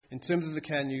In terms of the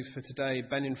care news for today,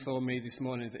 Ben informed me this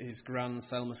morning that his gran,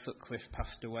 Selma Sutcliffe,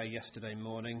 passed away yesterday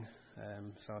morning,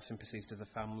 so our sympathies to the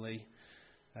family.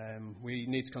 We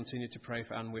need to continue to pray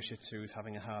for Anne Wishart, who is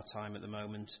having a hard time at the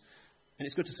moment. And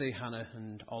it's good to see Hannah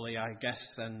and Ollie, I guess,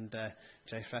 and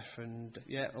Japheth, and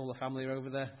all the family are over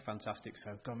there. Fantastic,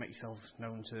 so go and make yourselves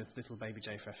known to little baby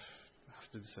Japheth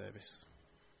after the service.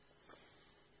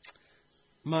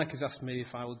 Mike has asked me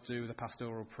if I will do the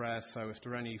pastoral prayer, so if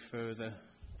there are any further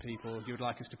people you would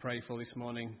like us to pray for this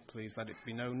morning, please let it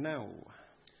be known now.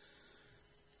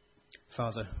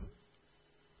 Father,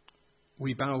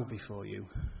 we bow before you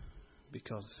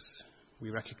because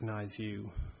we recognise you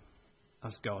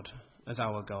as God, as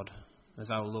our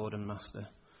Lord and Master.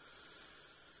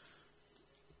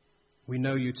 We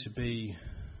know you to be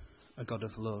a God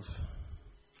of love,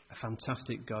 a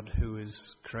fantastic God who has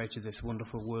created this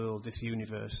wonderful world, this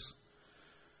universe.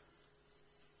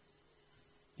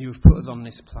 You have put us on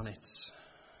this planet,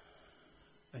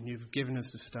 and you've given us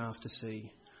the stars to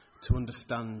see, to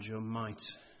understand your might,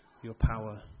 your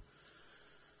power,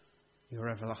 your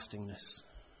everlastingness.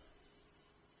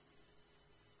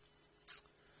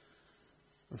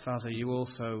 And Father, you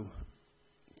also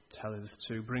tell us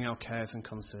to bring our cares and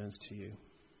concerns to you.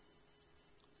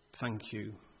 Thank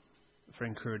you for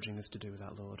encouraging us to do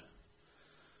that, Lord.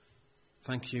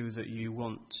 Thank you that you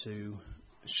want to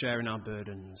share in our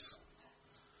burdens,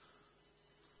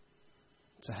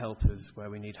 to help us where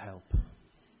we need help.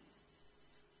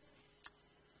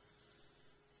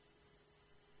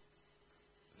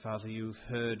 Father, you've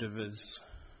heard of us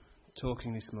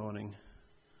talking this morning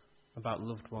about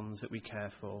loved ones that we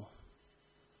care for.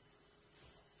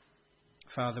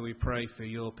 Father, we pray for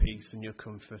your peace and your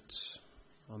comfort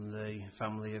on the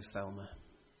family of Selma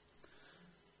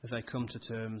as they come to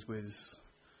terms with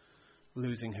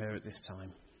losing her at this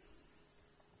time.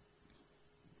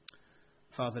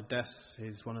 Father, death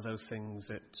is one of those things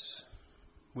that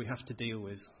we have to deal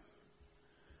with.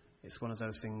 It's one of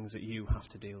those things that you have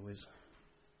to deal with.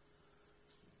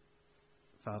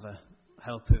 Father,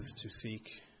 help us to seek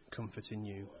comfort in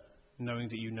you, knowing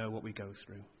that you know what we go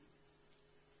through.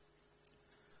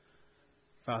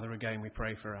 Father, again, we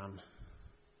pray for Anne.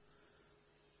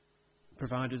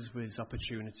 Provide us with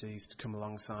opportunities to come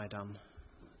alongside Anne,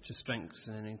 to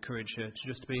strengthen and encourage her, to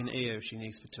just be an ear if she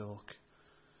needs to talk.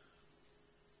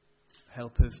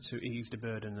 Help us to ease the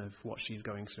burden of what she's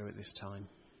going through at this time.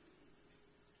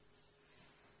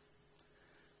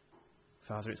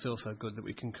 Father, it's also good that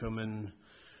we can come and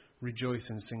rejoice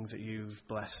in things that you've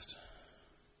blessed.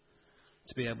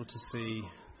 To be able to see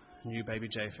new baby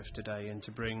Japheth today and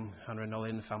to bring Hannah and Ollie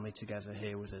and the family together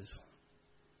here with us.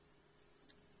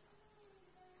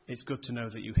 It's good to know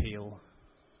that you heal.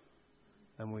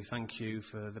 And we thank you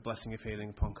for the blessing of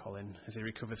healing upon Colin as he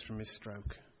recovers from his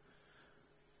stroke.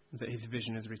 That his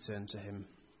vision has returned to him.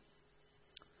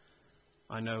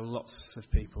 I know lots of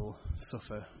people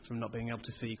suffer from not being able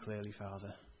to see clearly,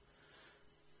 Father.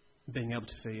 Being able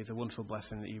to see is a wonderful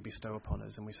blessing that you bestow upon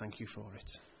us, and we thank you for it.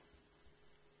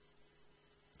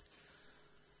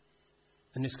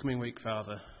 And this coming week,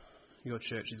 Father, your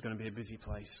church is going to be a busy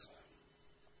place.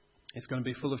 It's going to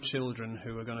be full of children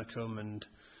who are going to come and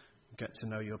get to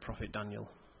know your prophet Daniel,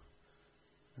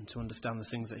 and to understand the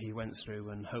things that he went through,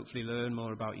 and hopefully learn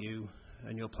more about you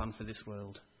and your plan for this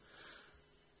world.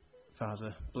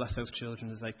 Father, bless those children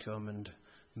as they come, and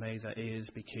may their ears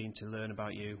be keen to learn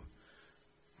about you.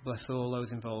 Bless all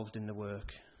those involved in the work.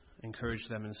 Encourage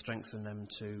them and strengthen them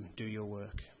to do your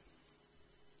work.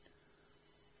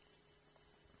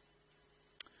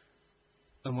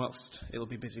 And whilst it will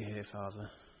be busy here, Father,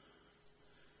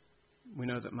 we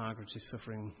know that Margaret is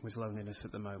suffering with loneliness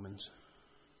at the moment.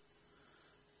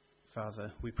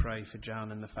 Father, we pray for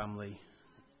Jan and the family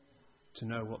to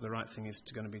know what the right thing is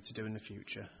going to be to do in the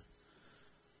future,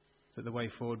 that the way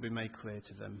forward be made clear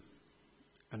to them.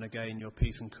 And again, your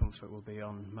peace and comfort will be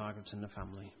on Margaret and the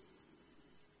family.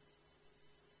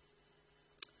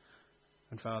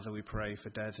 And Father, we pray for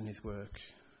Des and his work,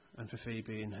 and for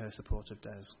Phoebe in her support of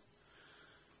Des.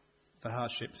 The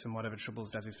hardships and whatever troubles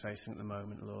Des is facing at the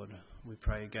moment, Lord, we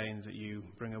pray again that you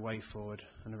bring a way forward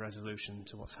and a resolution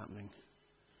to what's happening.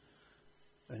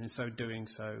 And in so doing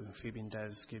so, Phoebe and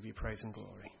Des give you praise and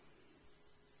glory.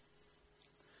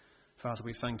 Father,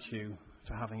 we thank you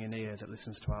for having an ear that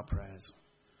listens to our prayers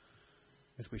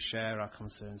as we share our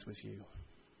concerns with you.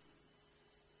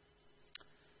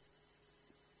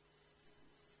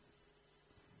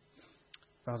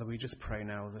 Father, we just pray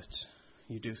now that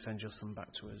you do send your Son back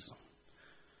to us.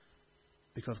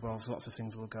 Because whilst lots of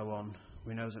things will go on,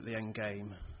 we know that the end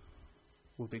game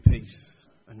will be peace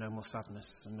and no more sadness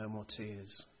and no more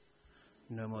tears,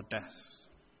 no more death,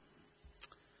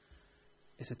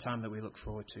 It's a time that we look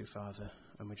forward to, Father,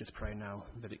 and we just pray now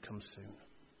that it comes soon.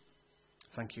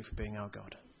 Thank you for being our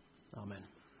God. Amen.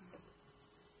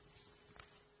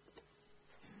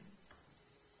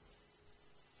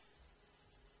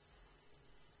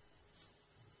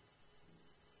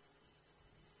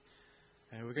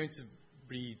 We're going to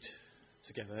read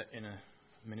together in a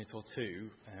minute or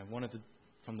two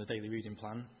from the daily reading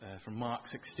plan from Mark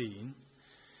 16.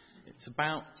 It's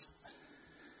about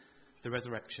the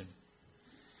resurrection.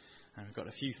 And we've got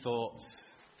a few thoughts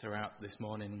throughout this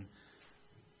morning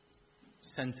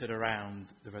centred around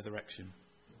the resurrection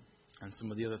and some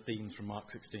of the other themes from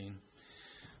Mark 16.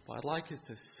 But I'd like us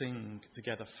to sing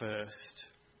together first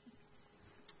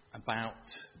about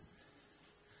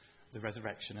the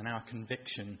resurrection and our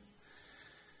conviction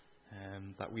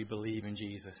that we believe in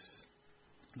Jesus,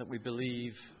 that we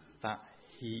believe that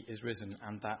he is risen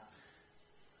and that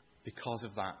because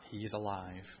of that he is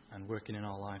alive and working in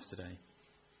our lives today.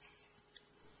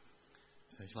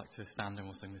 So if you'd like to stand and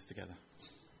we'll sing this together.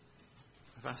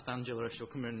 I've asked Angela if she'll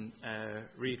come and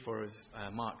read for us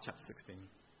Mark chapter 16.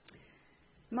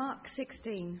 Mark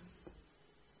 16.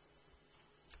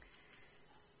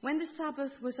 When the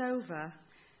Sabbath was over,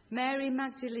 Mary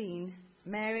Magdalene,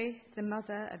 Mary the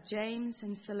mother of James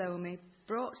and Salome,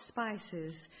 brought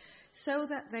spices so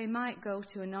that they might go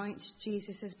to anoint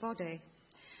Jesus' body.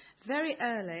 Very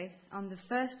early, on the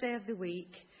first day of the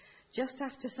week, just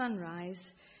after sunrise,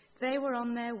 they were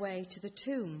on their way to the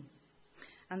tomb.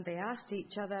 And they asked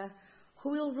each other, "Who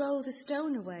will roll the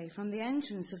stone away from the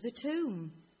entrance of the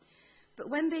tomb?" But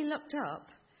when they looked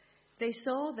up, they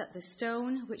saw that the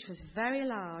stone, which was very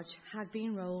large, had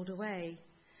been rolled away.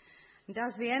 And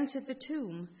as they entered the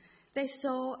tomb, they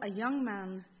saw a young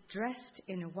man dressed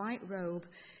in a white robe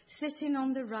sitting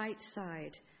on the right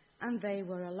side, and they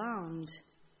were alarmed.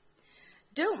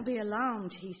 "Don't be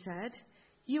alarmed," he said.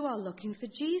 "You are looking for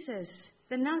Jesus,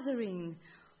 the Nazarene,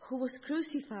 who was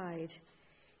crucified.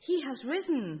 He has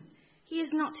risen. He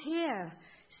is not here.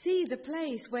 See the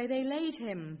place where they laid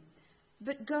him.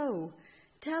 But go,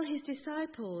 tell his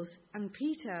disciples and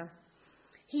Peter,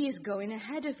 he is going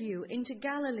ahead of you into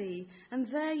Galilee, and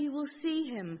there you will see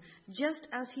him, just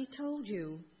as he told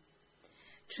you."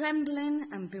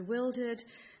 Trembling and bewildered,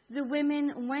 the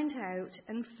women went out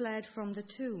and fled from the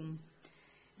tomb.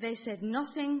 They said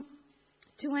nothing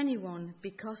to anyone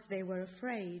because they were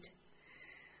afraid.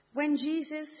 When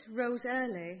Jesus rose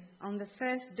early on the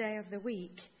first day of the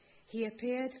week, he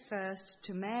appeared first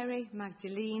to Mary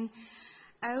Magdalene,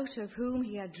 out of whom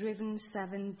he had driven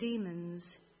 7 demons.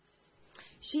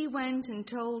 She went and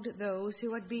told those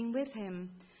who had been with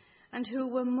him and who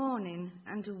were mourning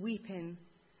and weeping.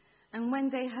 And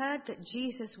when they heard that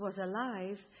Jesus was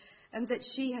alive and that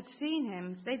she had seen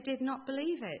him, they did not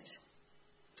believe it.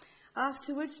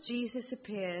 Afterwards, Jesus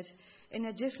appeared in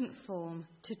a different form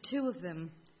to 2 of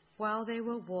them while they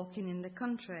were walking in the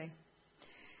country.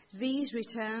 These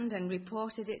returned and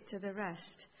reported it to the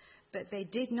rest, but they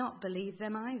did not believe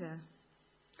them either.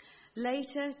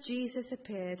 Later, Jesus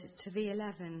appeared to the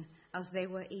 11 as they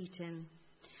were eating.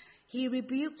 He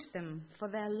rebuked them for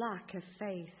their lack of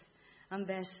faith and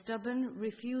their stubborn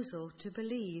refusal to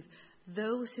believe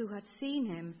those who had seen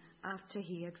him after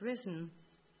he had risen.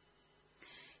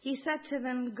 He said to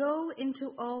them, "Go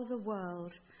into all the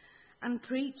world and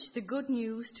preach the good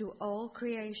news to all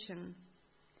creation.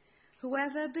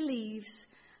 Whoever believes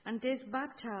and is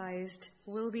baptized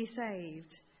will be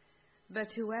saved,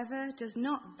 but whoever does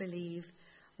not believe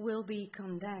will be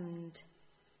condemned.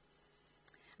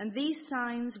 And these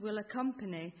signs will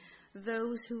accompany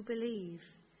those who believe.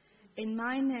 In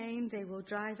my name they will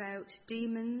drive out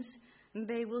demons, and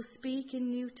they will speak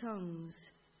in new tongues.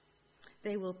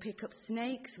 They will pick up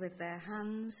snakes with their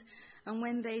hands, and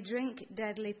when they drink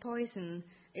deadly poison,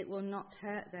 it will not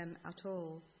hurt them at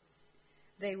all.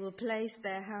 They will place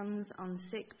their hands on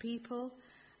sick people,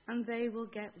 and they will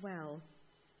get well."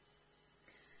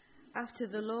 After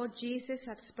the Lord Jesus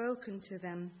had spoken to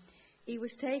them, he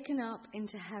was taken up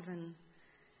into heaven,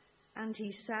 and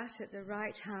he sat at the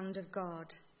right hand of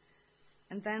God.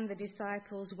 And then the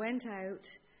disciples went out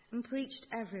and preached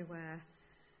everywhere,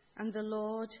 and the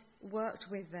Lord worked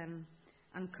with them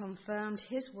and confirmed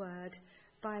his word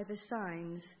by the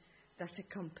signs that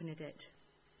accompanied it.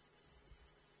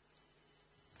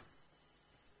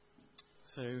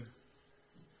 So,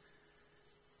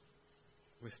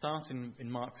 we're starting in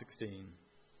Mark 16,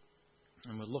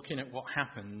 and we're looking at what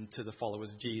happened to the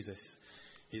followers of Jesus,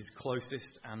 his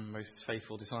closest and most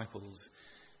faithful disciples.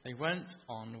 They went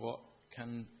on what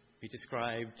can be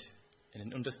described in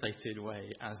an understated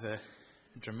way as a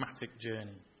dramatic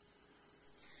journey.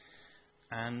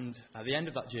 And at the end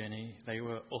of that journey, they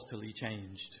were utterly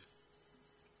changed.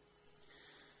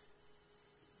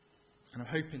 And I'm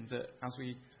hoping that as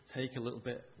we take a little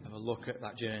bit of a look at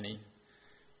that journey,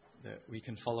 that we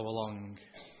can follow along,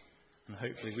 and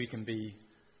hopefully we can be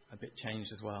a bit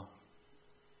changed as well,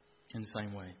 in the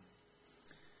same way.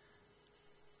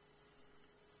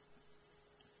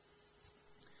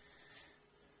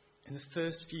 In the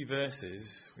first few verses,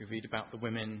 we read about the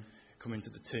women coming to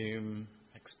the tomb,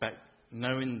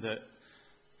 knowing that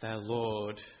their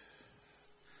Lord,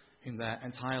 whom their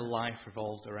entire life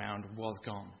revolved around, was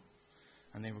gone.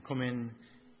 And they were coming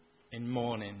in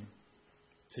mourning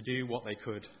to do what they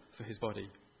could for his body.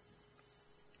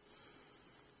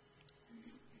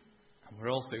 And we're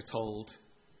also told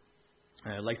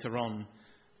later on,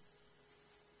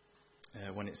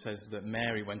 when it says that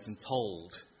Mary went and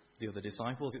told the other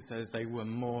disciples, it says they were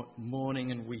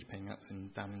mourning and weeping. That's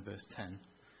down in verse 10.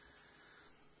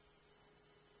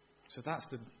 So that's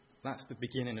the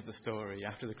beginning of the story.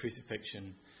 After the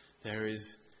crucifixion, there is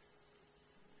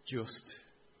just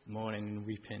mourning and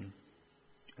weeping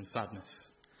and sadness.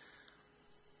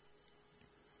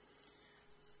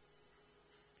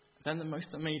 Then the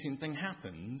most amazing thing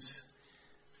happens,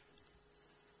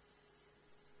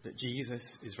 that Jesus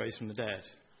is raised from the dead.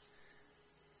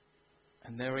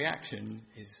 And their reaction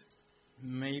is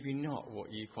maybe not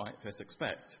what you quite first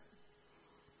expect.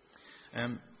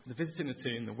 The visiting the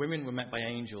tomb, the women were met by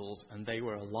angels and they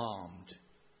were alarmed.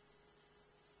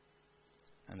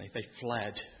 And they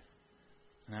fled.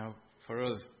 Now, for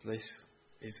us, this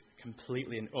is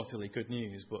completely and utterly good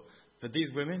news. But for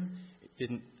these women, it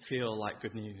didn't feel like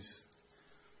good news.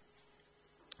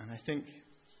 And I think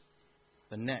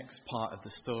the next part of the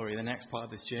story, the next part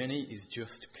of this journey is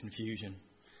just confusion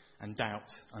and doubt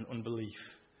and unbelief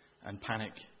and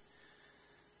panic.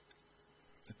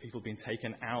 The people being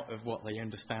taken out of what they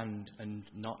understand and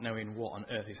not knowing what on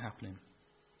earth is happening.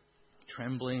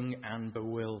 Trembling and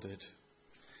bewildered.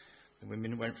 The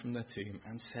women went from their tomb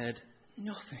and said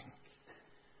nothing.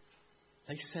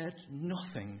 They said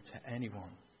nothing to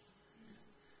anyone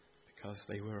because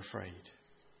they were afraid.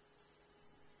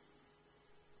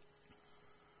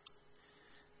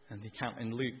 And the account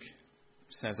in Luke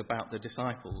says about the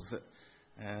disciples that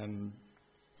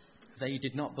they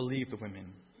did not believe the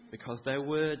women because their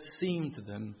words seemed to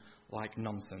them like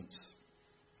nonsense.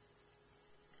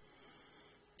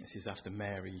 This is after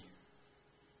Mary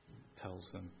tells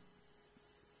them.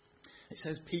 It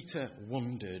says Peter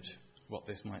wondered what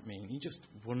this might mean. He just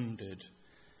wondered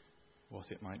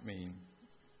what it might mean.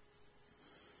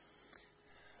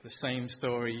 The same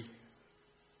story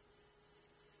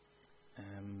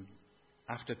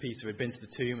after Peter had been to the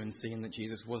tomb and seen that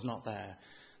Jesus was not there.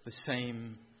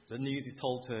 The news is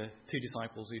told to two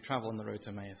disciples who travel on the road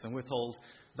to Emmaus, and we're told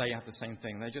they have the same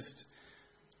thing.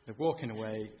 They're walking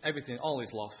away, everything, all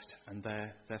is lost, and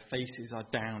their faces are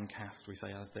downcast, we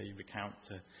say, as they recount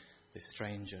to this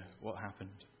stranger what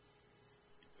happened.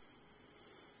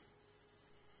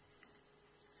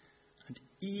 And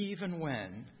even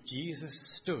when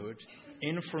Jesus stood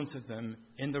in front of them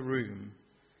in the room,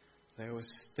 there was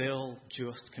still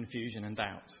just confusion and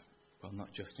doubt. Well,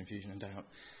 not just confusion and doubt.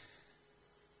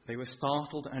 They were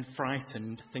startled and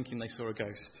frightened, thinking they saw a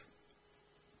ghost.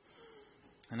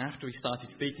 And after he started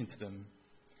speaking to them,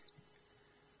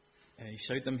 he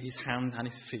showed them his hands and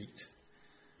his feet.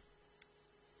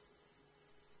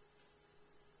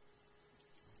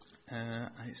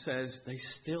 And it says they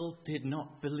still did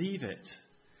not believe it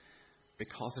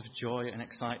because of joy and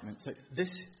excitement. So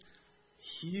this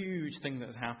huge thing that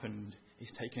has happened is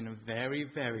taking a very,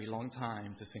 very long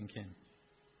time to sink in.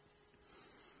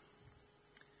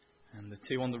 And the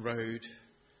two on the road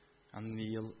and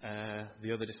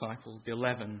the other disciples, the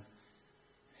 11,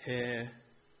 hear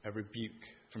a rebuke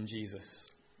from Jesus.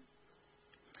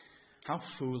 How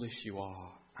foolish you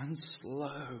are, and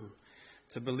slow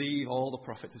to believe all the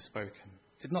prophets have spoken.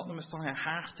 Did not the Messiah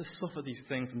have to suffer these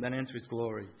things and then enter his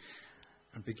glory?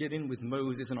 And beginning with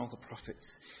Moses and all the prophets,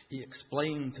 he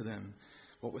explained to them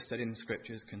what was said in the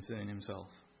scriptures concerning himself.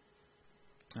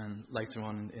 And later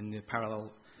on in the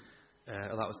parallel,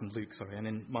 that was in Luke, and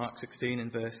in Mark 16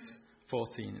 in verse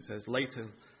 14 it says, later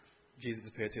Jesus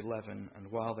appeared to 11,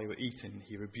 and while they were eating,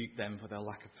 he rebuked them for their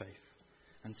lack of faith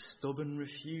and stubborn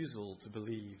refusal to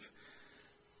believe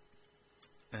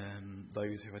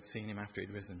those who had seen him after he'd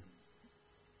risen.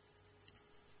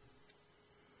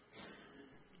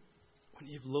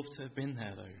 Wouldn't you have loved to have been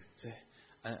there,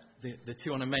 though? The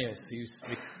two on Emmaus who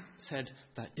said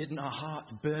that didn't our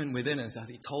hearts burn within us as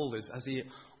he told us, as he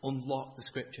unlocked the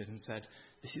scriptures and said,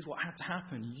 this is what had to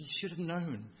happen. You should have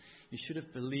known. You should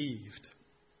have believed.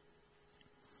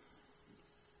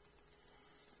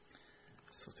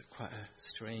 sort of quite a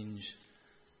strange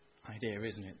idea,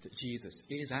 isn't it? That Jesus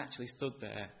is actually stood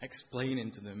there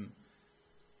explaining to them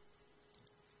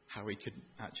how he could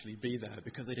actually be there,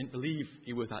 because they didn't believe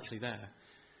he was actually there.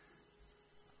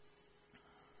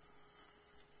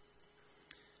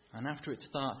 And after it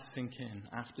starts to sink in,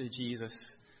 after Jesus,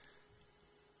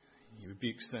 he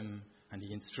rebukes them and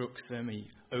he instructs them, he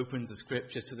opens the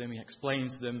scriptures to them, he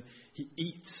explains to them, he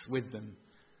eats with them,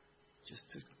 just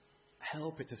to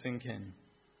help it to sink in.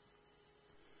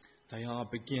 They are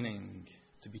beginning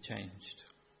to be changed.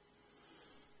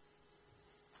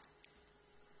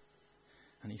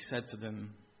 And he said to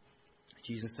them,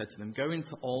 Jesus said to them, "Go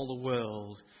into all the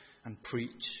world and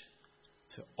preach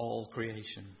to all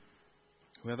creation.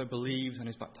 Whoever believes and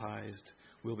is baptized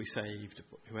will be saved,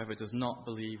 but whoever does not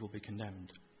believe will be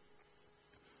condemned."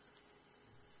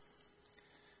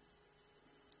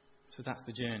 So that's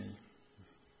the journey.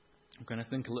 I'm going to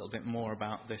think a little bit more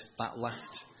about that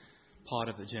last part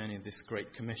of the journey, this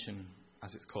Great Commission,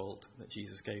 as it's called, that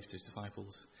Jesus gave to his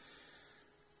disciples.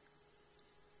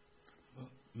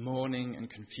 Mourning and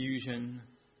confusion,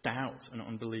 doubt and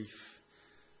unbelief,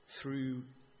 through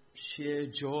sheer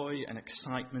joy and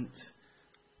excitement,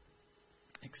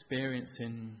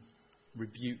 experiencing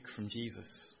rebuke from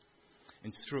Jesus,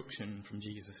 instruction from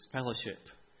Jesus, fellowship,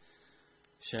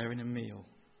 sharing a meal,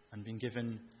 and being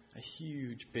given a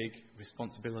huge, big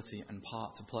responsibility and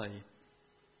part to play.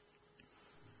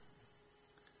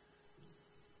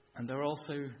 And there are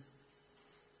also,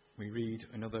 we read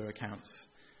in other accounts,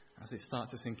 as it starts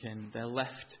to sink in, they're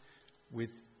left with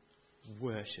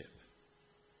worship.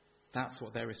 That's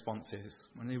what their response is.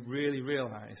 When they really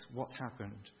realise what's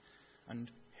happened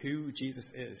and who Jesus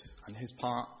is and his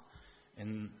part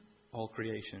in all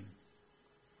creation,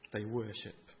 they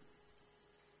worship.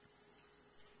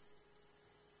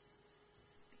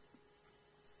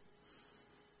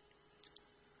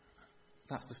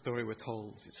 That's the story we're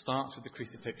told. It starts with the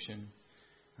crucifixion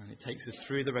and it takes us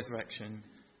through the resurrection,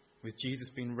 with Jesus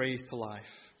being raised to life,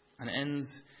 and ends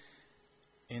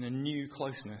in a new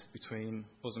closeness between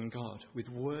us and God, with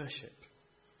worship.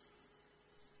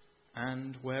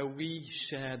 And where we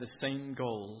share the same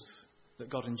goals that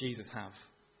God and Jesus have.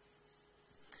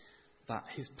 That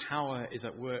his power is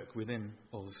at work within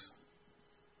us.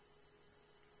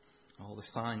 All the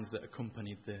signs that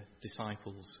accompanied the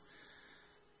disciples.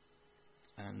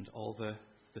 And all the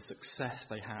success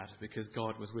they had because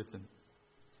God was with them.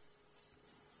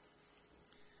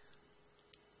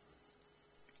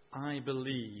 I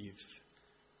believe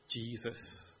Jesus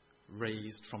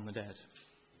raised from the dead.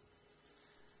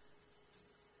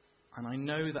 And I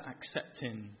know that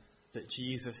accepting that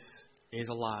Jesus is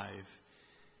alive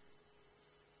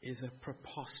is a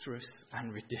preposterous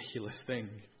and ridiculous thing,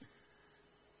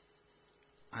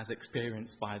 as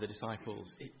experienced by the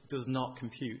disciples. It does not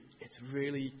compute. It's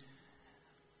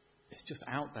just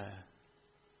out there.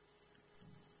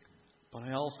 But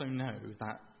I also know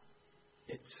that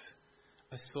it's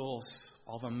a source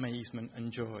of amazement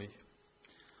and joy.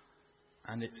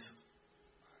 And it's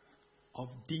of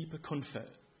deeper comfort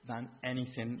than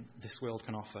anything this world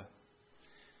can offer.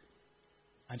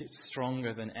 And it's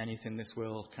stronger than anything this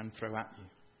world can throw at you.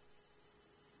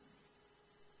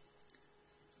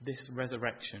 This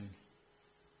resurrection,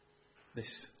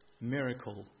 this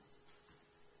miracle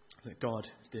that God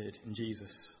did in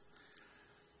Jesus,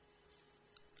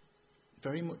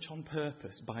 very much on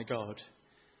purpose by God,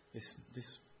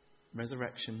 this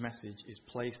resurrection message is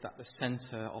placed at the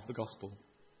centre of the gospel.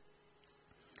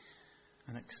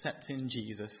 And accepting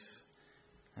Jesus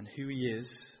and who he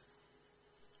is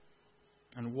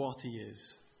and what he is,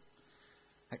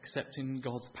 accepting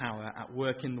God's power at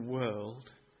work in the world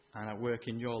and at work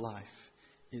in your life,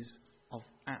 is of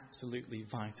absolutely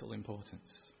vital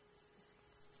importance.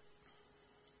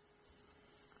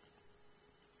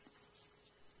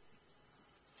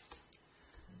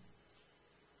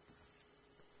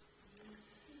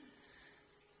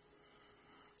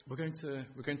 We're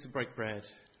going to break bread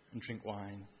and drink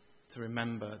wine to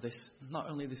remember this, not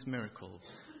only this miracle,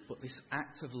 but this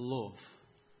act of love.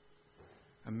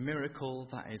 A miracle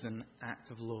that is an act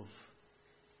of love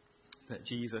that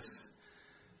Jesus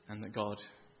and that God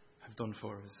have done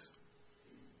for us.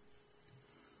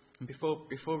 And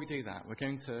before we do that, we're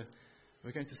going to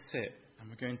sit and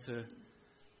we're going to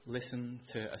listen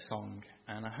to a song,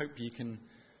 and I hope you can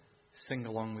sing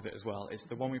along with it as well. It's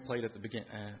the one we played at the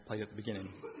beginning.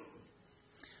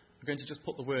 I'm going to just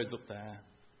put the words up there,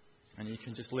 and you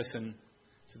can just listen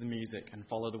to the music and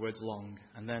follow the words along,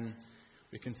 and then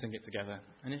we can sing it together.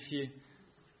 And if you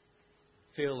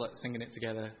feel that singing it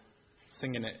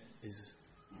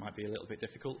might be a little bit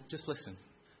difficult, just listen.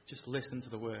 Just listen to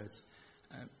the words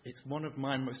It's one of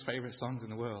my most favourite songs in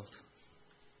the world.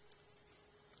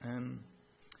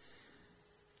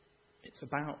 It's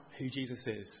about who Jesus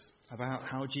is, about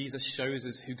how Jesus shows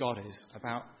us who God is,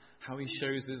 about how he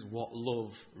shows us what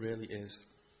love really is,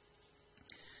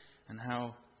 and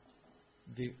how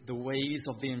the ways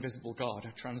of the invisible God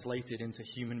are translated into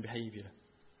human behaviour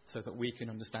so that we can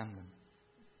understand them.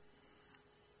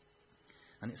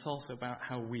 And it's also about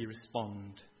how we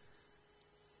respond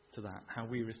to that, how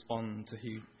we respond to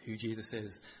who Jesus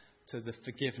is, to the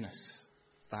forgiveness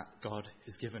that God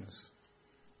has given us.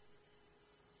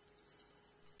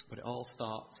 But it all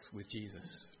starts with Jesus.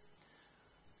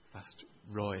 Ask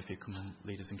Roy if he'd come and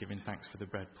lead us in giving thanks for the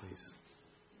bread, please.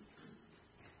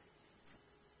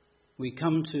 We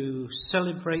come to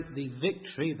celebrate the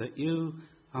victory that you,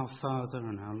 our Father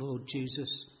and our Lord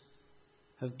Jesus,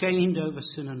 have gained over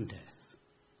sin and death.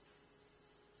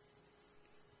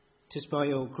 It is by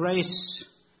your grace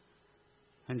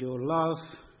and your love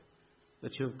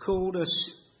that you have called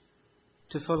us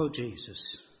to follow Jesus.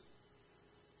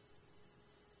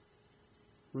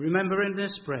 Remember in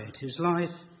this bread his life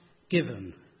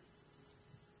given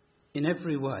in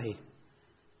every way,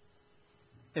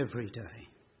 every day.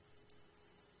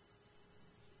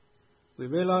 We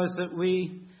realise that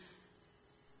we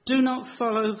do not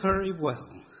follow very well.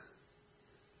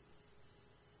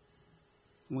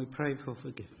 And we pray for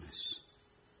forgiveness.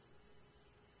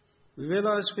 We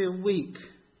realise we are weak.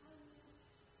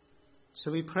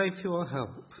 So we pray for your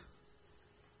help.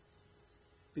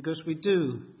 Because we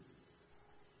do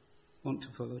want to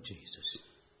follow Jesus.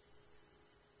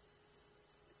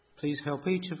 Please help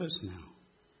each of us now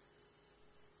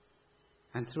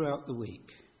and throughout the week.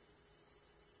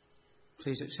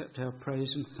 Please accept our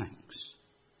praise and thanks.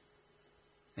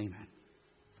 Amen.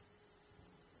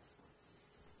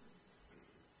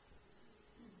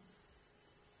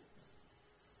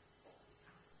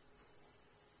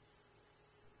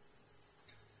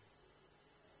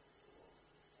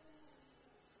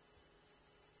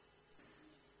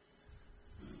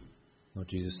 Lord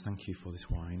Jesus, thank you for this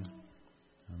wine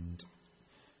and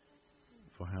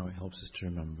for how it helps us to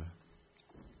remember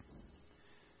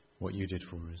what you did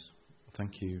for us.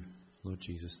 Thank you, Lord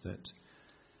Jesus, that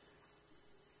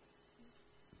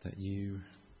you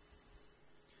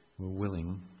were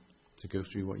willing to go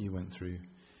through what you went through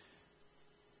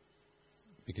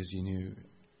because you knew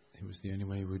it was the only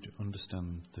way we would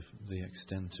understand the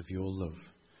extent of your love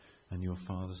and your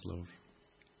Father's love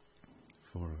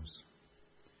for us.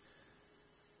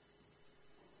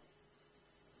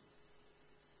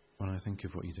 When I think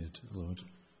of what you did, Lord,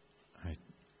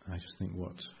 I just think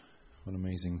what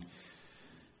amazing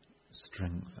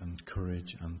strength and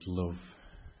courage and love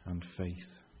and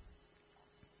faith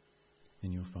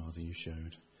in your Father you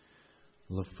showed.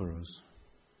 Love for us,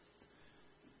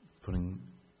 putting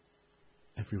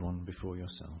everyone before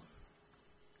yourself.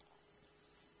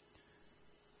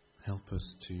 Help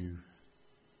us to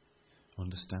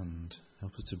understand,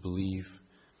 help us to believe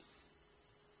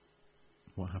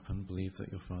what happened, believe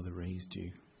that your Father raised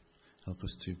you. Help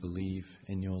us to believe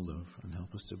in your love and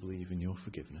help us to believe in your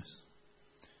forgiveness.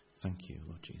 Thank you,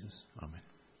 Lord Jesus. Amen.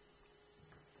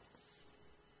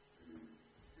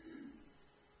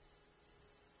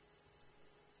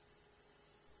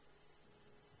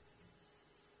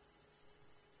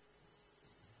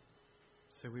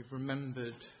 So we've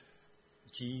remembered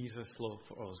Jesus' love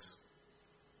for us.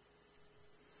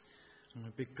 And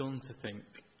we've begun to think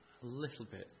a little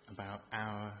bit about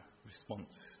our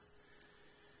response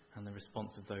and the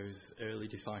response of those early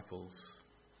disciples.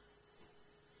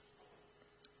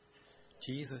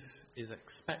 Jesus is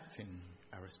expecting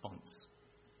a response.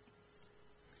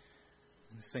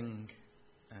 And we sing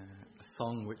a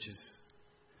song which is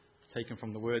taken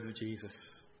from the words of Jesus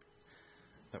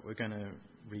that we're going to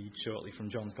read shortly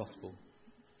from John's Gospel.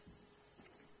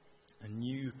 A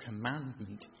new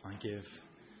commandment I give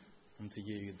unto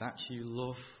you, that you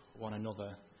love one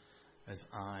another as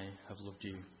I have loved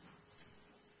you.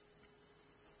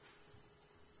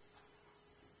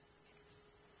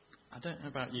 I don't know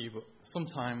about you, but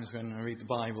sometimes when I read the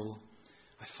Bible,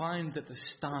 I find that the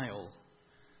style,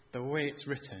 the way it's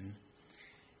written,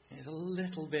 is a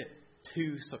little bit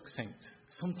too succinct.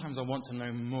 Sometimes I want to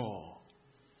know more.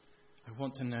 I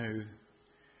want to know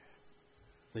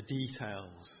the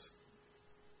details.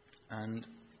 And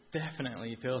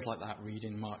definitely it feels like that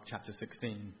reading Mark chapter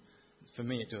 16. For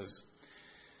me it does.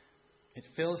 It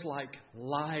feels like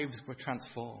lives were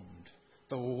transformed.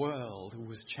 The world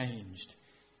was changed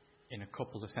in a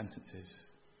couple of sentences.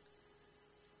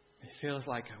 It feels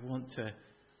like I want to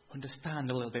understand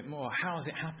a little bit more. How is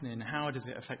it happening? How does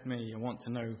it affect me? I want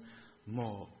to know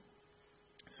more.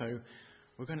 So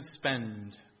we're going to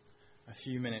spend a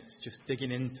few minutes just digging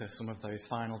into some of those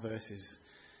final verses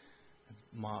of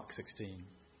Mark 16.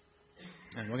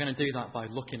 And we're going to do that by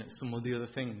looking at some of the other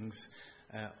things,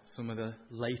 some of the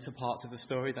later parts of the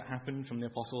story that happened from the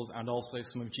apostles, and also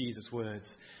some of Jesus' words,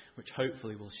 which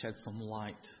hopefully will shed some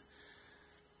light.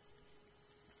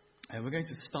 We're going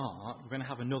to start, we're going to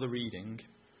have another reading,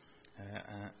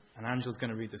 and Angela's going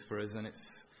to read this for us, and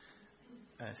it's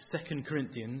 2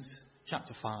 Corinthians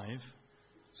chapter 5.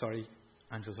 Sorry,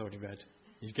 Angela's already read.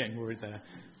 You're getting worried there.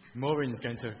 Maureen's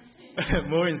going to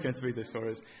read this for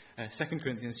us. 2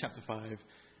 Corinthians chapter 5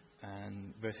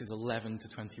 and verses 11 to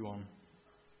 21.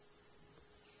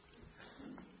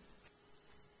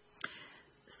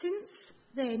 Since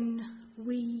then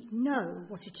we know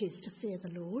what it is to fear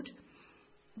the Lord,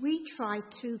 we try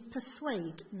to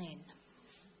persuade men.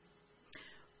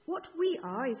 What we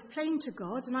are is plain to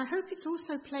God, and I hope it's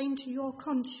also plain to your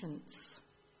conscience.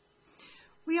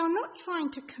 We are not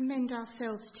trying to commend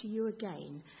ourselves to you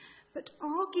again, but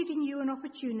are giving you an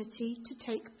opportunity to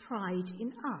take pride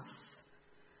in us,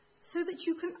 so that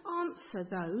you can answer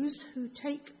those who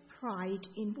take pride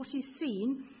in what is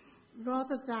seen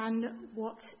rather than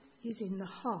what is in the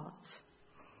heart.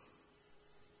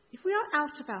 If we are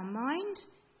out of our mind,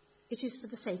 it is for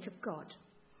the sake of God.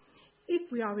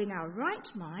 If we are in our right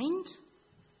mind,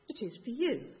 it is for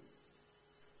you.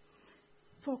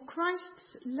 For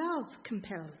Christ's love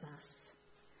compels us,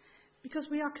 because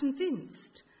we are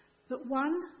convinced that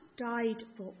one died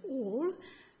for all,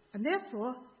 and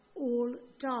therefore all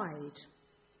died.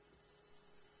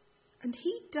 And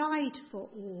he died for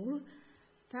all,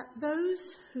 that those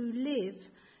who live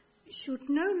should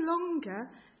no longer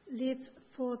live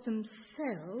for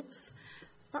themselves,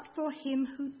 but for him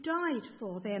who died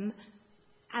for them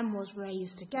and was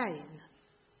raised again.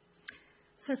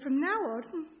 So from now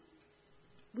on,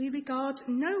 we regard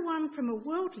no one from a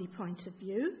worldly point of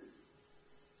view.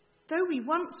 Though we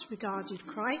once regarded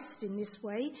Christ in this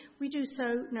way, we do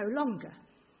so no longer.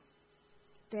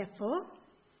 Therefore,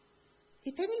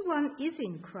 if anyone is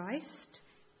in Christ,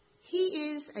 he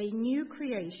is a new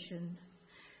creation.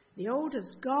 The old has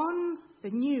gone,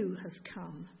 the new has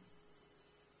come.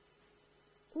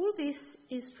 All this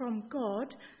is from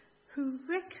God, who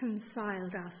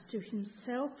reconciled us to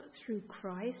himself through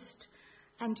Christ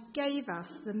and gave us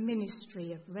the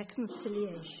ministry of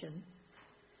reconciliation.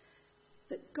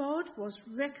 That God was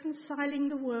reconciling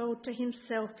the world to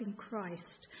himself in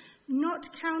Christ, not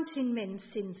counting men's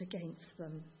sins against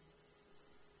them.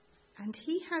 And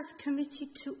he has committed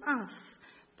to us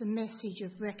the message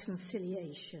of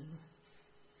reconciliation.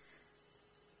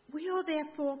 We are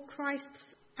therefore Christ's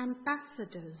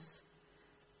ambassadors,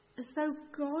 as though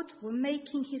God were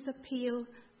making his appeal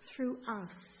through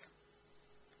us.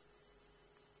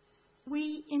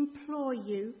 We implore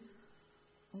you,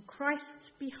 on Christ's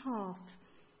behalf,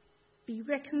 be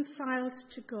reconciled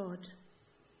to God.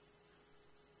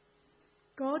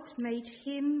 God made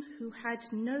him who had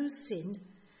no sin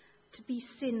to be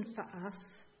sin for us,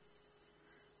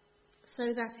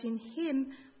 so that in him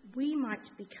we might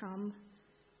become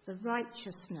the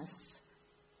righteousness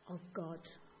of God.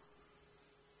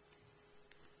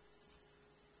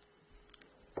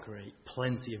 Great,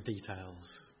 plenty of details.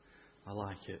 I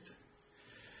like it.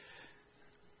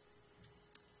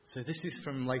 So this is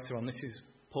from later on. This is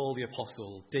Paul the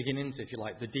Apostle digging into, if you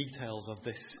like, the details of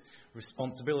this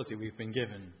responsibility we've been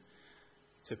given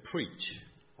to preach,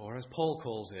 or as Paul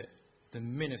calls it, the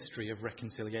ministry of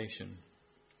reconciliation.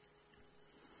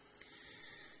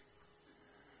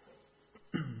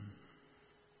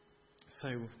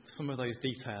 So some of those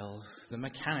details, the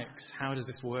mechanics, how does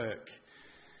this work?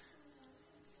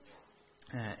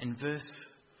 In verse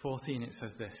 14 it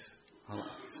says this.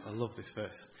 I love this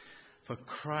verse. For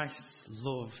Christ's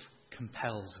love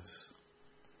compels us,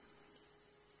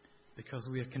 because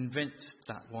we are convinced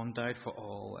that one died for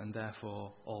all, and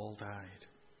therefore all died.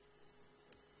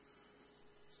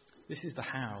 This is the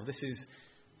how. This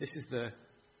is the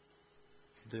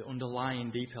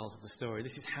underlying details of the story.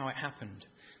 This is how it happened.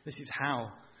 This is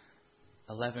how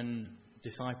 11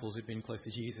 disciples who'd been close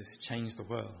to Jesus changed the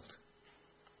world.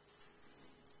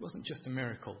 It wasn't just a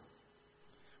miracle.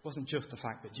 It wasn't just the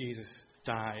fact that Jesus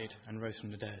died and rose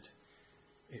from the dead.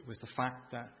 It was the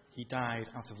fact that he died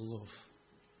out of love.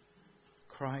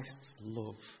 Christ's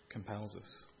love compels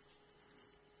us.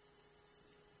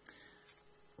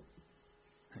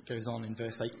 It goes on in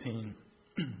verse 18.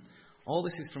 All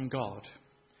this is from God,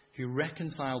 who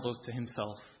reconciled us to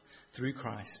himself through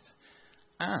Christ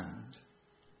and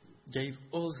gave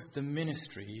us the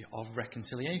ministry of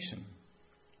reconciliation.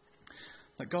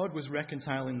 That God was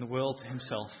reconciling the world to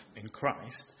himself in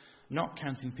Christ, not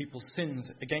counting people's sins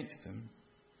against them,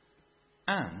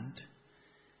 and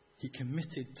he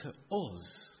committed to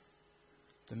us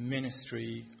the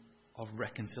ministry of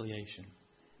reconciliation.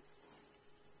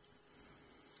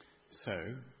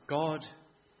 So, God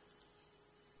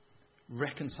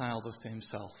reconciled us to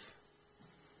himself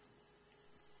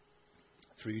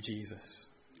through Jesus.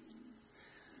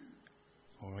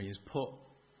 Or he has put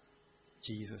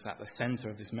Jesus at the centre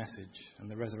of this message and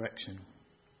the resurrection.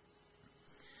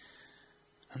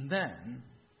 And then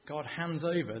God hands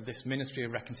over this ministry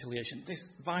of reconciliation, this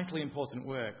vitally important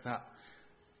work that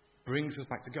brings us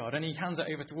back to God, and he hands it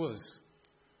over to us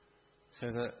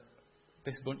so that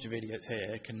this bunch of idiots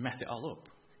here can mess it all up.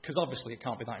 Because obviously it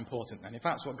can't be that important then. If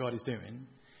that's what God is doing,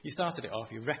 he started it off,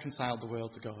 he reconciled the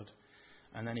world to God,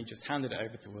 and then he just handed it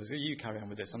over to us. You carry on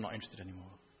with this, I'm not interested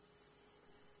anymore.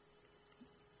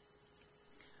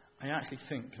 I actually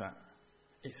think that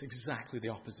it's exactly the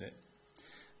opposite.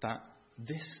 That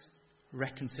this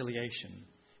reconciliation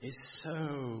is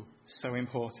so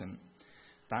important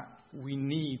that we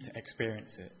need to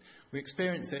experience it. We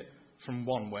experience it from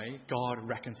one way. God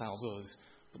reconciles us.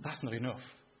 But that's not enough.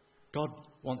 God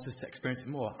wants us to experience it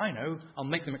more. I know, I'll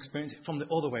make them experience it from the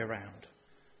other way around.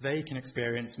 They can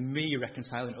experience me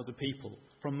reconciling other people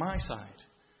from my side.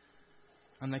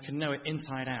 And they can know it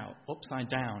inside out, upside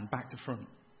down, back to front.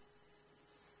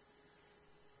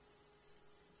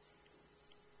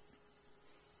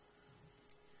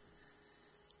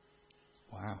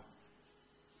 Wow.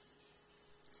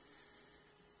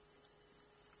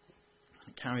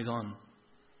 It carries on.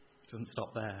 It doesn't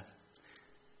stop there.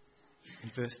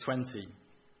 In verse 20,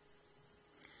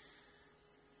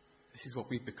 this is what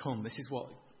we've become. This is what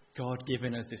God,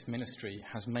 given us this ministry,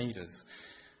 has made us.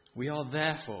 We are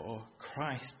therefore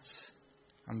Christ's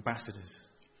ambassadors.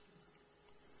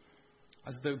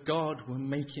 As though God were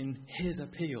making his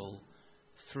appeal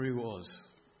through us.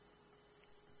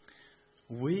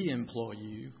 We implore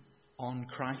you on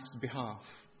Christ's behalf,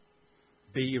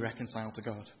 be reconciled to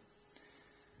God.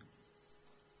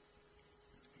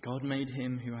 God made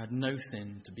him who had no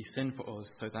sin to be sin for us,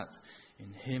 so that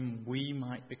in him we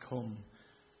might become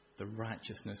the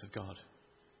righteousness of God.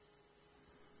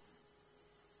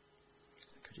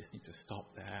 I think I just need to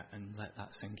stop there and let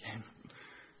that sink in.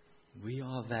 We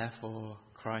are therefore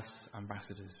Christ's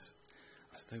ambassadors,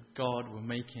 as though God were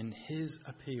making his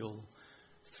appeal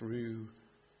through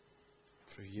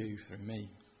you, through me.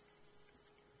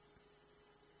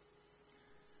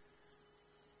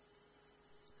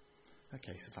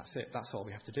 Okay, so that's it. That's all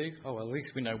we have to do. Oh, well, at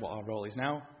least we know what our role is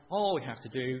now. All we have to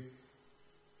do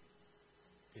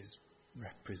is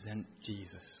represent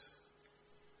Jesus.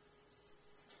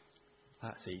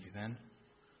 That's easy then.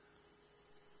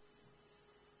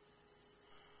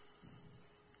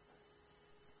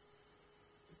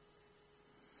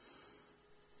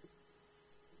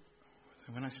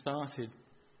 So when I started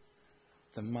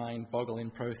the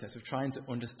mind-boggling process of trying to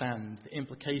understand the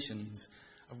implications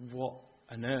of what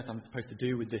on earth I'm supposed to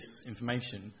do with this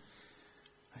information,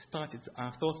 I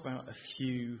thought about a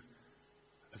few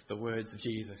of the words of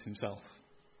Jesus himself.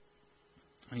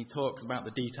 And he talks about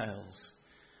the details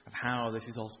of how this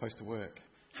is all supposed to work,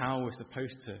 how we're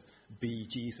supposed to be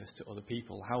Jesus to other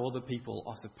people, how other people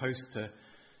are supposed to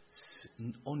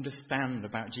understand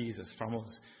about Jesus from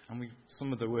us. And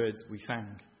some of the words we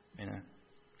sang in a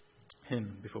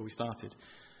hymn before we started.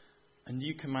 A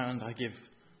new command I give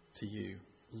to you.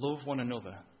 Love one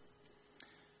another.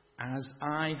 As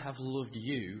I have loved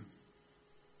you,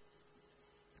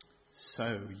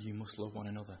 so you must love one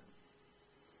another.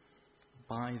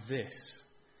 By this,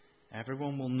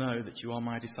 everyone will know that you are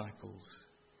my disciples,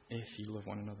 if you love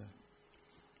one another.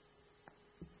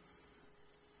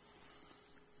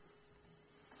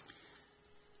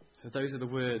 So those are the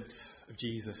words of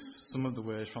Jesus, some of the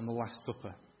words from the Last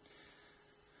Supper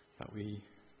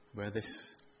where this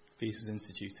feast was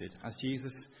instituted. As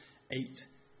Jesus ate,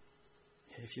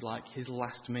 if you like, his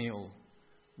last meal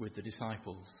with the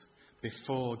disciples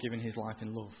before giving his life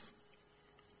in love.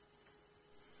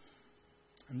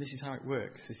 And this is how it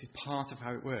works. This is part of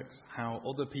how it works, how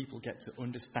other people get to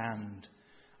understand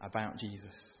about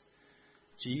Jesus.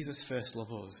 Jesus first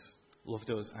loved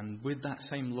us, and with that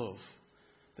same love,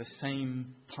 the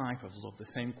same type of love, the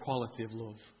same quality of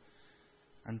love,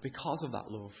 and because of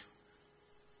that love,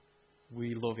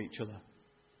 we love each other.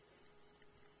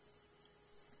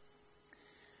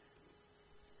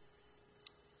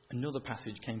 Another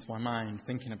passage came to my mind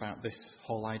thinking about this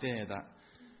whole idea that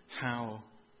how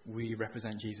we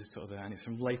represent Jesus to others, and it's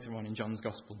from later on in John's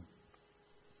Gospel.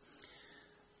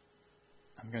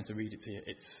 I'm going to read it to you.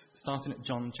 It's starting at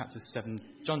John chapter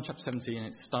 17, and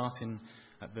it's starting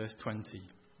at verse 20.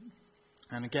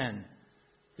 And again,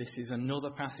 this is another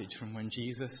passage from when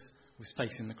Jesus was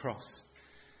facing the cross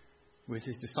with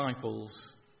his disciples.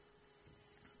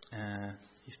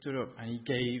 He stood up and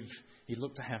he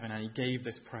looked to heaven and he gave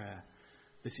this prayer.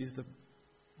 This is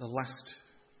the last,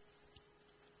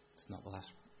 it's not the last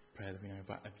prayer that we know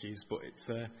about of Jesus, but it's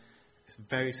a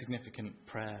very significant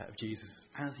prayer of Jesus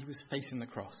as he was facing the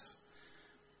cross.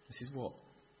 This is what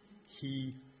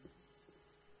he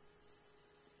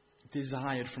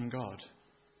desired from God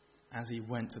as he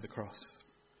went to the cross.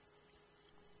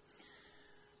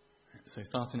 So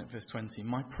starting at verse 20,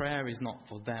 my prayer is not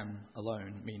for them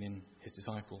alone, meaning his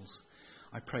disciples.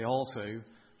 I pray also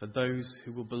for those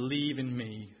who will believe in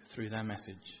me through their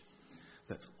message,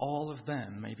 that all of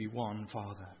them may be one,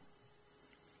 Father.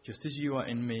 Just as you are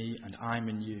in me and I'm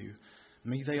in you,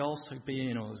 may they also be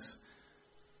in us,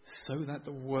 so that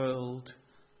the world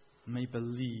may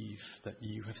believe that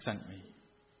you have sent me.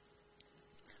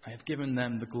 I have given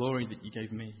them the glory that you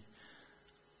gave me,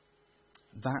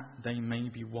 that they may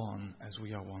be one as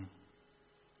we are one.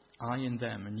 I in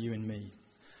them and you in me,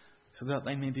 so that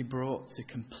they may be brought to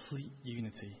complete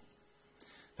unity.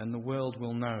 Then the world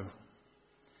will know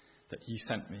that you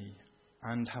sent me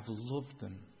and have loved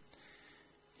them,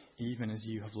 even as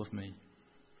you have loved me.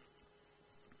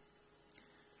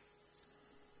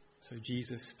 So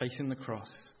Jesus, facing the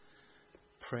cross,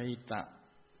 prayed that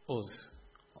us,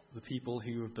 the people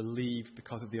who have believed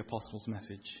because of the apostles'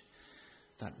 message,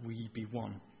 that we be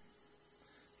one,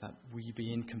 that we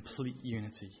be in complete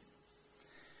unity,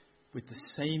 with the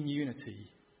same unity,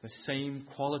 the same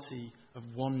quality of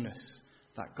oneness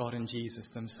that God and Jesus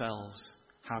themselves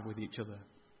have with each other.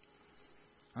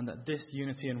 And that this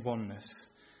unity and oneness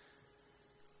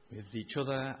with each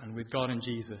other and with God and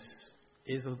Jesus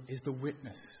is the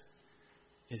witness,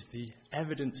 is the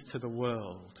evidence to the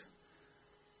world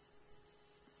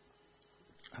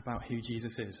about who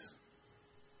Jesus is.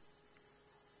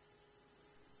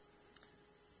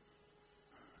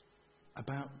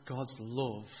 About God's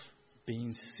love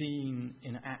being seen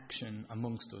in action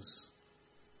amongst us.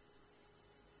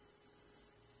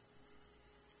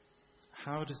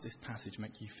 How does this passage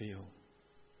make you feel?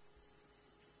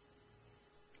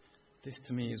 This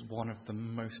to me is one of the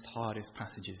most hardest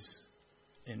passages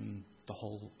in the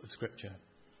whole of Scripture.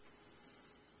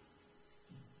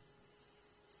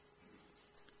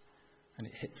 And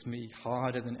it hits me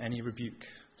harder than any rebuke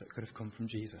that could have come from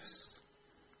Jesus.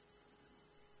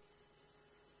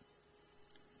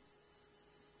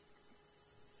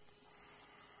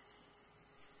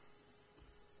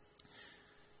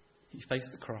 He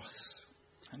faced the cross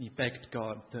and he begged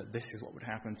God that this is what would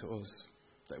happen to us,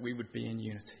 that we would be in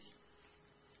unity.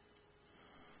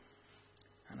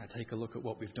 And I take a look at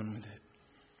what we've done with it,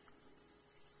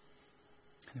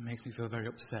 and it makes me feel very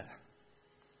upset.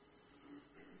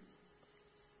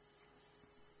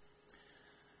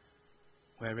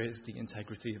 Where is the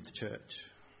integrity of the church?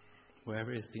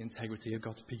 Where is the integrity of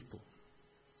God's people?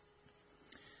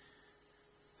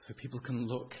 So people can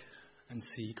look and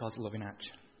see God's love in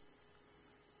action,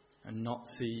 and not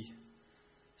see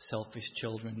selfish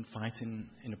children fighting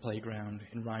in a playground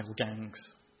in rival gangs,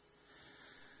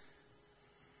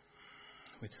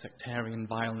 with sectarian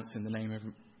violence in the name of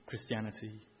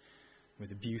Christianity,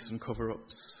 with abuse and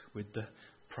cover-ups, with the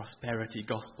prosperity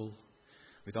gospel,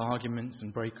 with arguments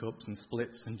and breakups and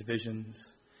splits and divisions,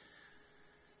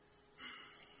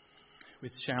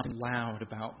 with shouting loud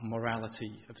about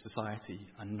morality of society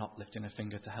and not lifting a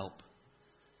finger to help.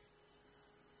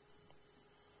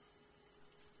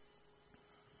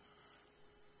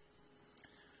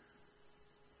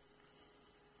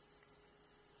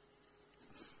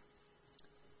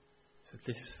 So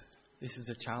this is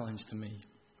a challenge to me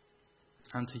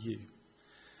and to you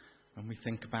when we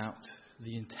think about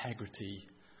the integrity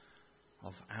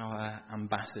of our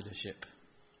ambassadorship.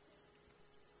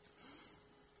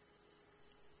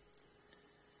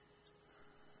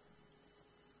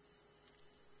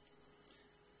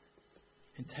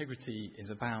 Integrity is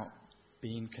about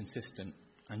being consistent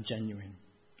and genuine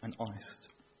and honest.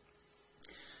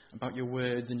 About your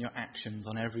words and your actions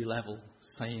on every level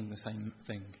saying the same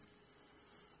thing.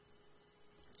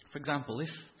 For example, if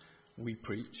we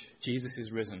preach Jesus is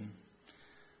risen,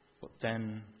 but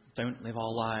then don't live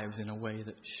our lives in a way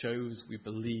that shows we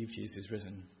believe Jesus is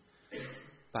risen,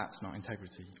 that's not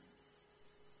integrity.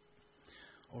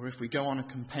 Or if we go on a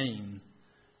campaign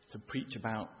to preach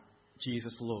about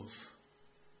Jesus' love,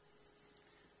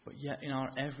 but yet in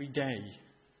our everyday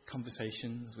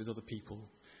conversations with other people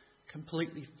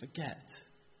completely forget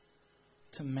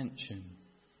to mention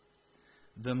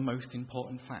the most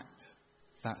important fact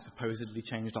that supposedly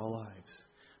changed our lives,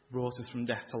 brought us from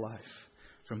death to life,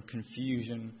 from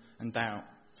confusion and doubt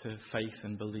to faith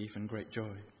and belief and great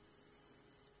joy.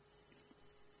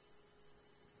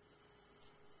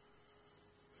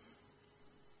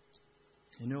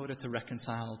 In order to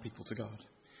reconcile people to God,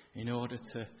 in order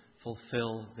to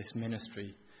fulfill this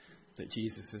ministry that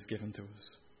Jesus has given to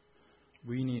us,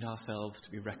 we need ourselves to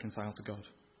be reconciled to God.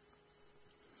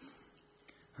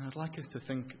 And I'd like us to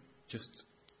think just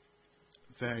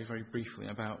very, very briefly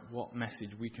about what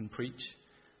message we can preach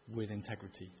with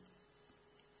integrity.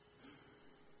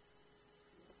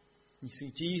 You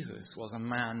see, Jesus was a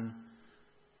man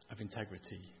of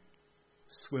integrity,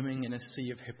 swimming in a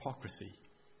sea of hypocrisy.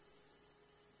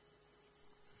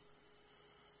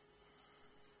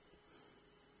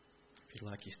 If you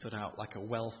like, he stood out like a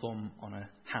well thumb on a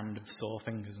hand of sore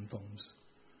fingers and thumbs.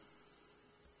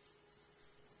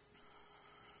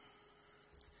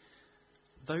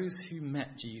 Those who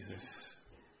met Jesus,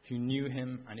 who knew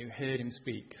him and who heard him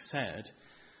speak, said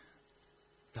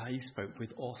that he spoke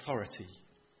with authority.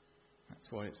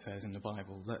 That's what it says in the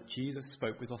Bible, that Jesus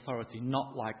spoke with authority,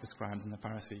 not like the scribes and the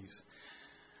Pharisees.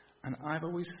 And I've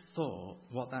always thought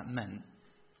what that meant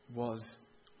was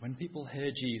when people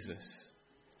heard Jesus,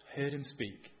 heard him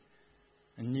speak,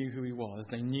 and knew who he was,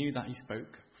 they knew that he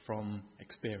spoke from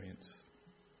experience.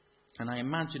 And I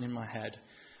imagine in my head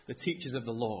the teachers of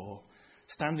the law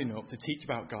standing up to teach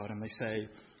about God, and they say,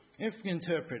 if we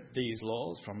interpret these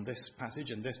laws from this passage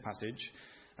and this passage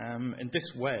in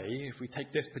this way, if we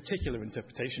take this particular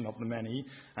interpretation of the many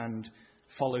and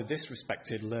follow this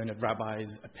respected learned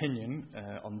rabbi's opinion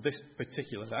on this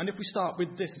particular, and if we start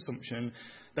with this assumption,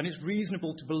 then it's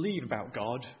reasonable to believe about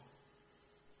God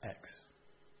X.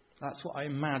 That's what I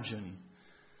imagine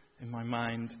in my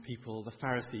mind. People, the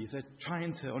Pharisees, they're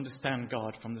trying to understand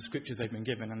God from the scriptures they've been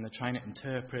given, and they're trying to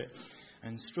interpret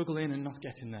and struggling and not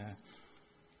getting there.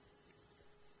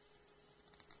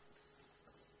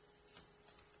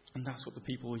 And that's what the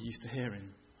people were used to hearing.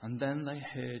 And then they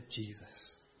heard Jesus.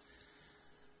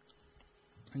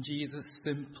 And Jesus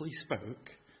simply spoke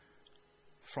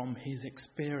from his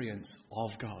experience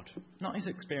of God. Not his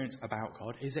experience about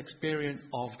God, his experience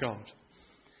of God.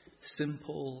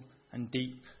 Simple and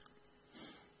deep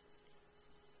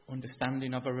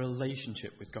understanding of a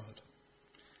relationship with God.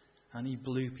 And he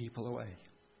blew people away.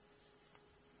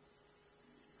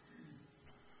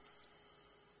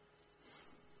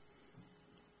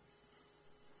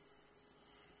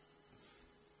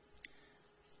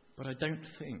 But I don't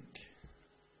think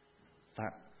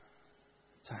that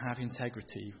to have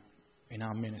integrity in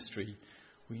our ministry,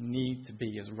 we need to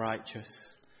be as righteous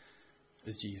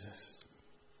as Jesus.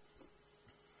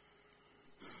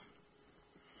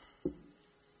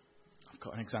 I've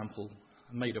got an example,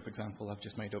 a made-up example I've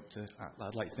just made up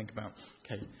I'd like to think about.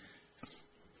 Okay,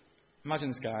 imagine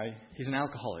this guy, he's an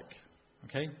alcoholic,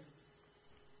 okay?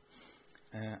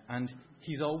 And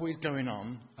he's always going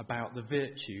on about the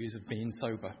virtues of being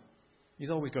sober. He's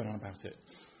always going on about it.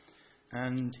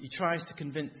 And he tries to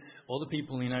convince other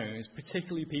people he knows,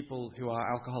 particularly people who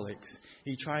are alcoholics,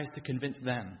 he tries to convince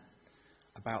them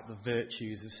about the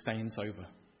virtues of staying sober.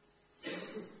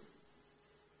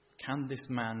 Can this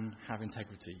man have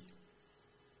integrity?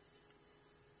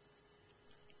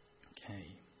 Okay.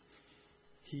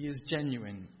 He is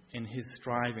genuine in his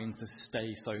striving to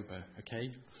stay sober, okay?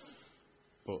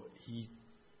 But he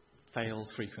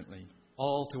fails frequently.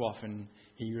 All too often,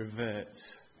 he reverts.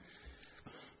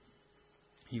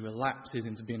 He relapses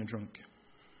into being a drunk.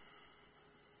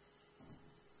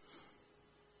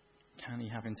 Can he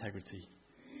have integrity?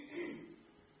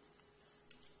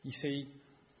 You see,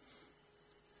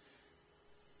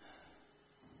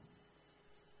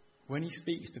 when he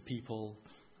speaks to people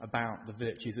about the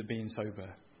virtues of being sober,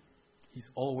 he's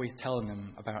always telling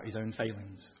them about his own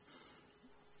failings.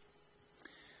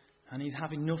 And he's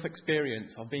had enough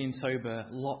experience of being sober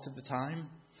lots of the time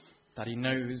that he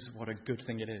knows what a good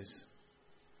thing it is.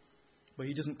 But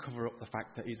he doesn't cover up the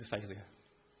fact that he's a failure.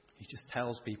 He just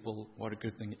tells people what a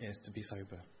good thing it is to be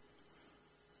sober.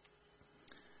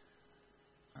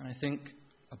 And I think,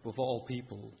 above all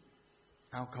people,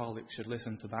 alcoholics should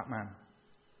listen to that man.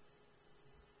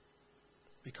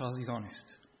 Because he's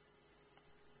honest.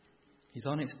 He's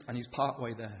honest and he's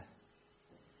partway there.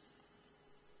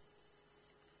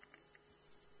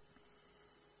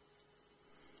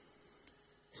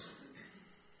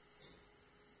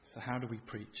 So how do we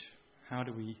preach? How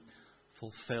do we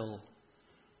fulfill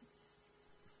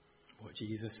what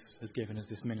Jesus has given us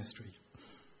this ministry?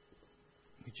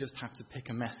 We just have to pick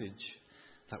a message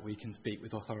that we can speak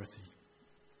with authority.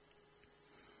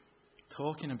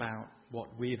 Talking about what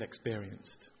we've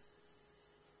experienced.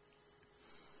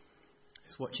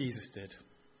 It's what Jesus did.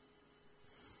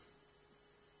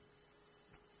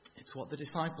 It's what the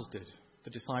disciples did. The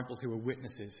disciples who were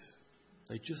witnesses.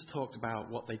 They just talked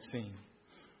about what they'd seen,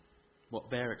 what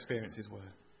their experiences were.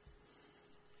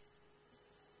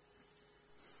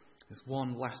 There's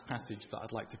one last passage that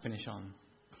I'd like to finish on.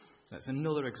 That's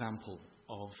another example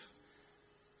of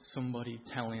somebody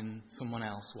telling someone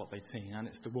else what they'd seen, and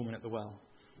it's the woman at the well.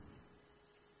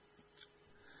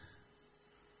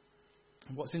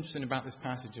 And what's interesting about this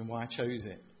passage and why I chose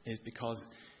it is because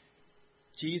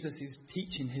Jesus is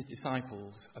teaching his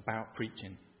disciples about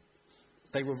preaching.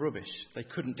 They were rubbish. They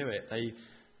couldn't do it.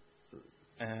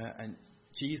 And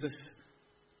Jesus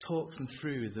talks them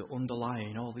through the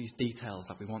underlying, all these details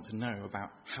that we want to know about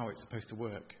how it's supposed to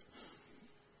work.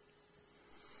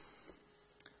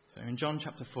 So in John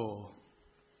chapter 4,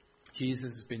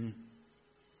 Jesus has been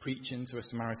preaching to a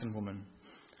Samaritan woman.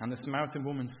 And the Samaritan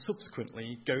woman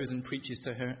subsequently goes and preaches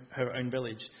to her own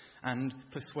village and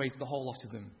persuades the whole lot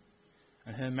of them.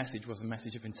 And her message was a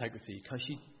message of integrity because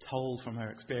she told from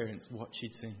her experience what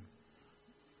she'd seen.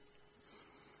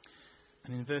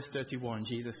 And in verse 31,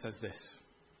 Jesus says this.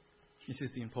 This is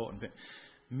the important bit.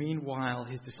 Meanwhile,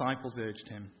 his disciples urged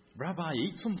him, "Rabbi,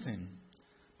 eat something."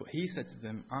 But he said to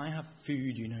them, "I have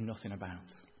food you know nothing about."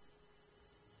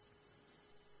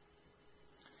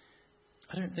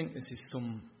 I don't think this is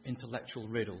some intellectual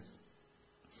riddle.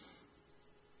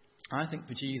 I think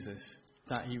for Jesus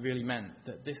that he really meant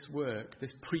that this work,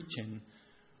 this preaching,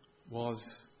 was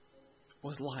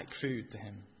like food to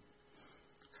him.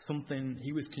 Something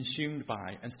he was consumed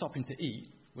by, and stopping to eat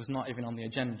was not even on the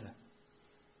agenda.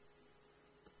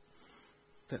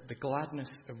 That the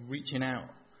gladness of reaching out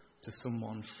to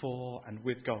someone for and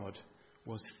with God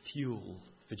was fuel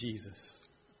for Jesus.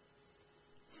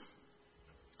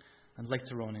 And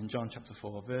later on in John chapter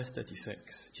 4, verse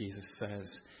 36, Jesus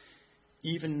says,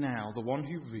 "Even now the one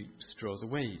who reaps draws a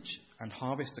wage and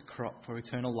harvests a crop for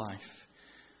eternal life,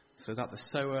 so that the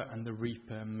sower and the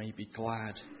reaper may be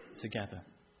glad together."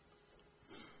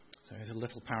 So there's a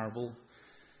little parable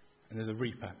and there's a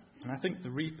reaper. And I think the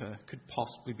reaper could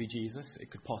possibly be Jesus. It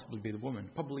could possibly be the woman.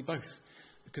 Probably both.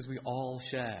 Because we all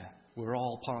share. We're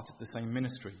all part of the same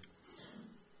ministry.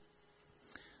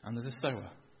 And there's a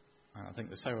sower. And I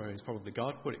think the sower is probably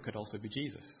God, but it could also be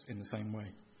Jesus in the same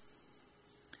way.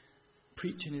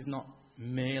 Preaching is not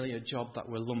merely a job that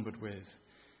we're lumbered with.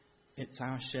 It's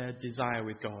our shared desire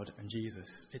with God and Jesus.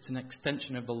 It's an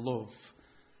extension of the love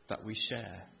that we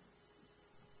share.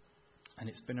 And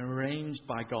it's been arranged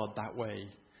by God that way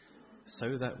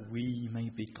so that we may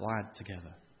be glad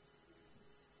together.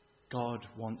 God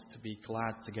wants to be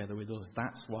glad together with us.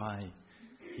 That's why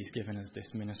he's given us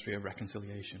this ministry of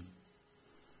reconciliation.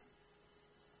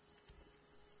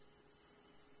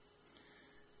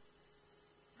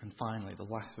 And finally, the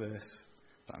last verse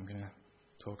that I'm going to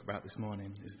talk about this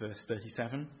morning is verse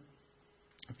 37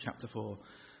 of chapter 4.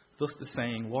 "Thus the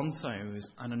saying, one sows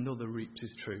and another reaps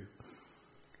is true.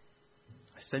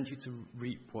 I sent you to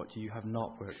reap what you have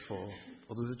not worked for.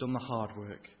 Others have done the hard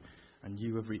work, and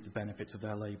you have reaped the benefits of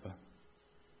their labour."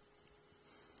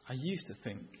 I used to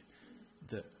think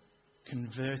that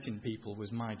converting people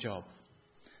was my job,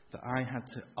 that I had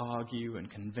to argue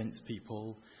and convince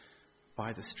people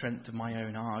by the strength of my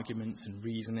own arguments and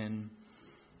reasoning.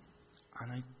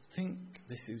 And I think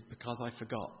this is because I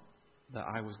forgot that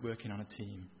I was working on a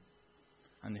team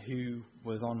and who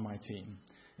was on my team.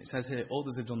 It says here,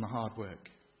 others have done the hard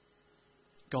work.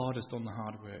 God has done the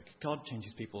hard work. God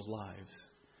changes people's lives.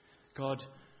 God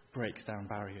breaks down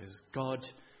barriers. God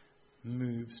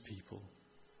moves people.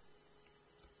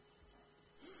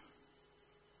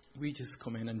 We just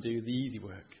come in and do the easy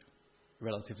work,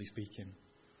 relatively speaking.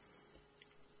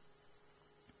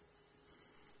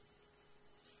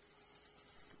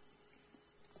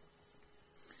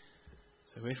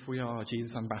 So if we are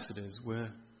Jesus' ambassadors,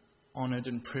 we're honoured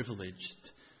and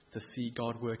privileged to see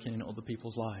God working in other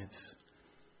people's lives.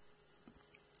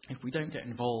 If we don't get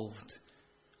involved,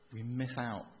 we miss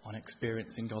out on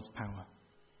experiencing God's power.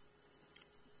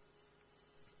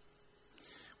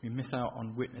 We miss out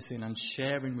on witnessing and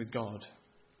sharing with God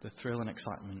the thrill and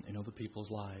excitement in other people's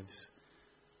lives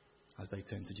as they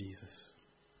turn to Jesus.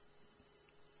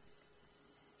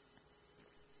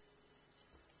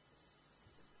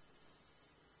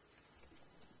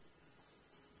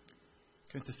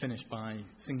 I'm going to finish by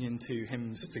singing 2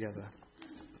 hymns together.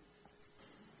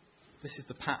 This is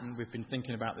the pattern we've been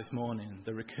thinking about this morning,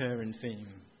 the recurring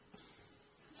theme.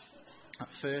 At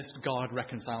first, God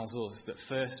reconciles us. That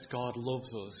first, God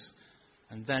loves us.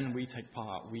 And then we take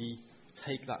part. We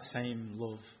take that same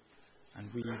love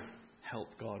and we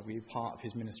help God. We're part of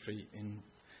his ministry in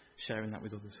sharing that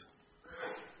with others.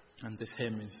 And this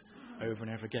hymn is over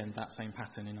and over again, that same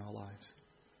pattern in our lives.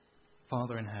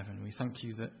 Father in heaven, we thank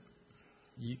you that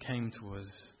you came to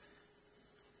us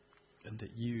and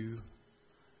that you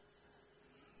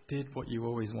did what you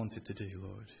always wanted to do,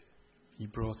 Lord. You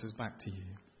brought us back to you.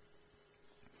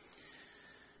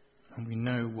 And we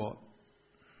know what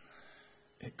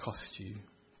it cost you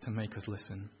to make us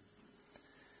listen.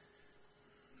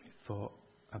 We thought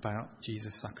about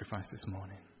Jesus' sacrifice this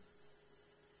morning.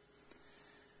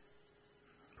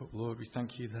 But Lord, we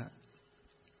thank you that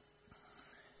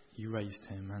you raised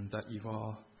him and that you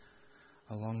are,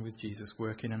 along with Jesus,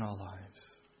 working in our lives.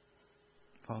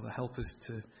 Father, help us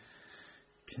to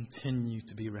continue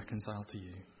to be reconciled to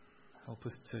you. Help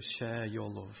us to share your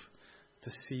love,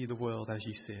 to see the world as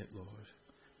you see it, Lord.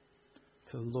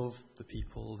 To love the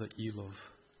people that you love.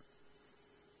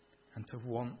 And to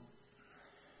want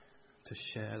to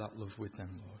share that love with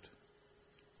them, Lord.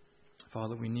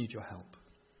 Father, we need your help.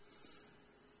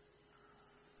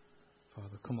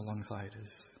 Father, come alongside us.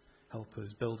 Help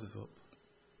us, build us up.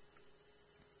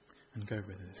 And go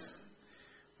with us.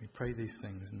 We pray these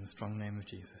things in the strong name of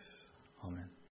Jesus. Amen.